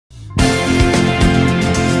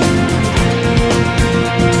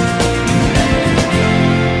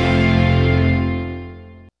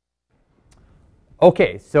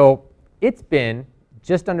Okay, so it's been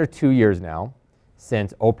just under 2 years now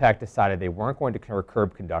since OPEC decided they weren't going to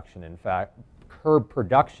curb production,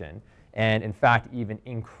 and in fact even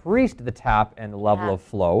increased the tap and the level of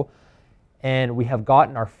flow. And we have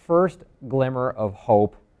gotten our first glimmer of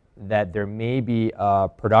hope that there may be a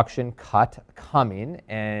production cut coming,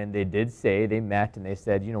 and they did say, they met and they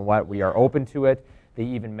said, you know what, we are open to it. They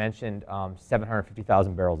even mentioned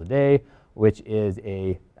 750,000 barrels a day, which is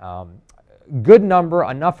a good number,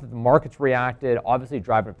 enough that the markets reacted, obviously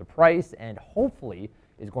driving up the price, and hopefully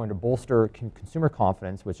is going to bolster consumer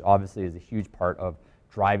confidence, which obviously is a huge part of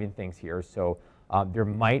driving things here. So there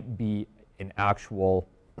might be an actual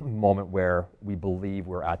moment where we believe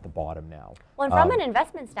we're at the bottom now. Well, and from an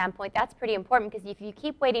investment standpoint, that's pretty important, because if you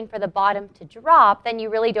keep waiting for the bottom to drop, then you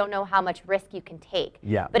really don't know how much risk you can take.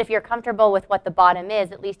 Yeah. But if you're comfortable with what the bottom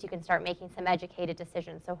is, at least you can start making some educated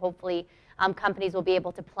decisions. So hopefully companies will be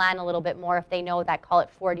able to plan a little bit more if they know that, call it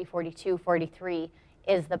 40, 42, 43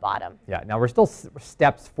 is the bottom. Yeah, now we're still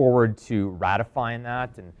steps forward to ratifying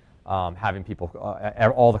that, and having people,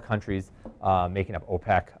 all the countries making up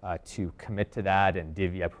OPEC to commit to that and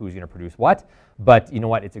divvy up who's going to produce what. But you know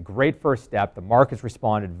what? It's a great first step. The markets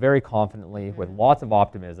responded very confidently with lots of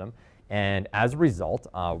optimism. And as a result,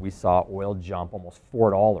 we saw oil jump almost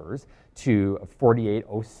 $4 to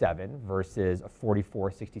 48.07 versus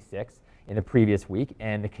 44.66 in the previous week.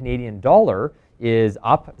 And the Canadian dollar is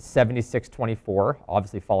up 76.24,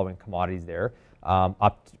 obviously following commodities there.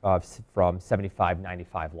 Up from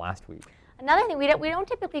 75.95 last week. Another thing, we don't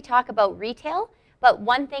typically talk about retail, but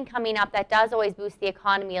one thing coming up that does always boost the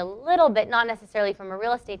economy a little bit, not necessarily from a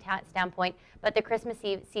real estate standpoint, but the Christmas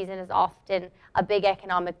season is often a big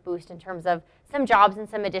economic boost in terms of some jobs and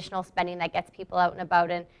some additional spending that gets people out and about.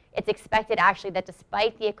 And it's expected actually that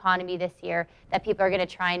despite the economy this year, that people are going to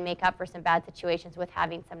try and make up for some bad situations with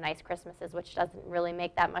having some nice Christmases, which doesn't really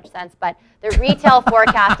make that much sense. But the retail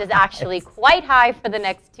forecast is actually quite high for the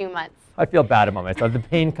next 2 months. I feel bad about myself. The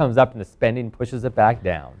pain comes up and the spending pushes it back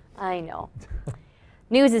down. I know.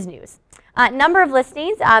 News is news. Number of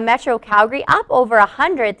listings, Metro Calgary up over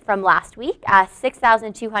 100 from last week,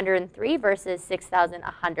 6,203 versus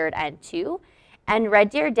 6,102. And Red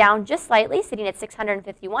Deer down just slightly, sitting at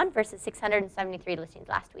 651 versus 673 listings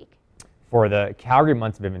last week. For the Calgary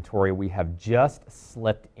months of inventory, we have just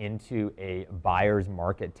slipped into a buyer's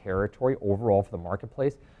market territory overall for the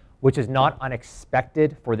marketplace, which is not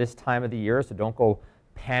unexpected for this time of the year, so don't go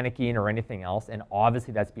panicking or anything else. And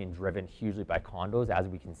obviously that's being driven hugely by condos, as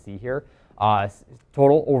we can see here.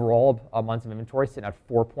 Total overall months of inventory sitting at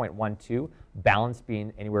 4.12, balance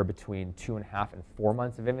being anywhere between 2.5 and 4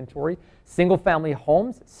 months of inventory. Single family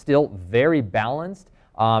homes still very balanced,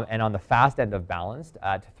 and on the fast end of balanced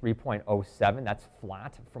at 3.07, that's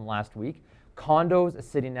flat from last week. Condos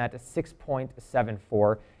sitting at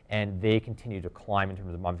 6.74, and they continue to climb in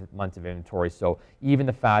terms of months of inventory. So even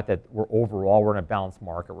the fact that we're in a balanced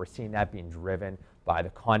market, we're seeing that being driven by the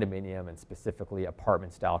condominium and specifically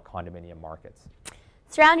apartment-style condominium markets.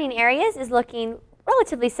 Surrounding areas is looking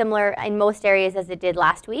relatively similar in most areas as it did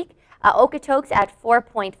last week. Okotoks at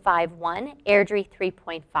 4.51, Airdrie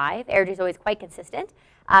 3.5. Airdrie is always quite consistent.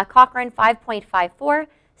 Cochrane 5.54,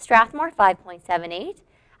 Strathmore 5.78.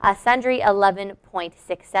 Sundre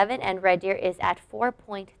 11.67, and Red Deer is at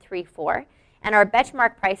 4.34. And our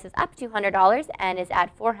benchmark price is up $200 and is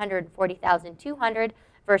at $440,200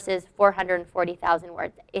 versus $440,000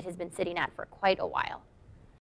 where it has been sitting at for quite a while.